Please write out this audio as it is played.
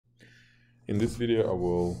In this video, I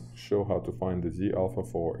will show how to find the z alpha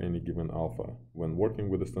for any given alpha. When working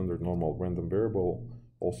with a standard normal random variable,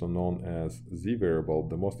 also known as z variable,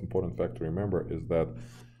 the most important fact to remember is that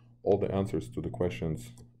all the answers to the questions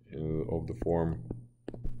of the form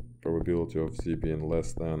probability of z being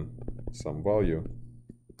less than some value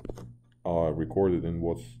are recorded in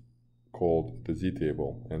what's called the z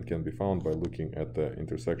table and can be found by looking at the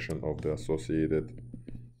intersection of the associated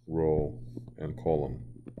row and column.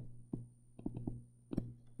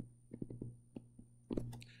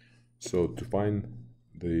 So to find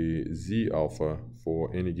the z alpha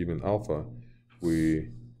for any given alpha, we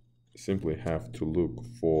simply have to look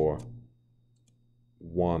for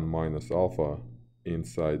 1 minus alpha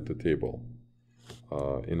inside the table.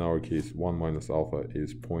 In our case, 1 minus alpha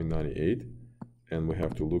is 0.98, and we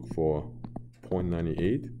have to look for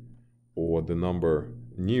 0.98 or the number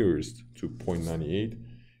nearest to 0.98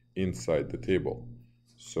 inside the table.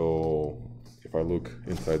 So if I look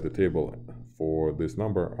inside the table for this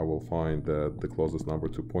number, I will find that the closest number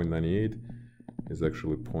to 0.98 is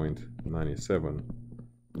actually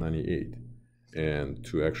 0.9798. And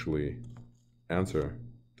to actually answer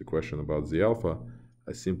the question about z alpha,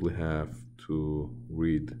 I simply have to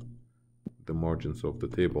read the margins of the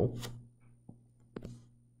table.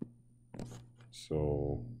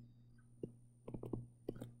 So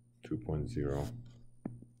 2.0,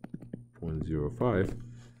 0.05,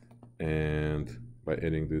 and by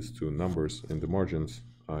adding these two numbers in the margins,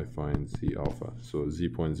 I find z alpha. So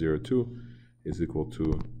z.02 is equal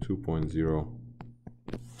to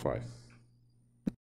 2.05.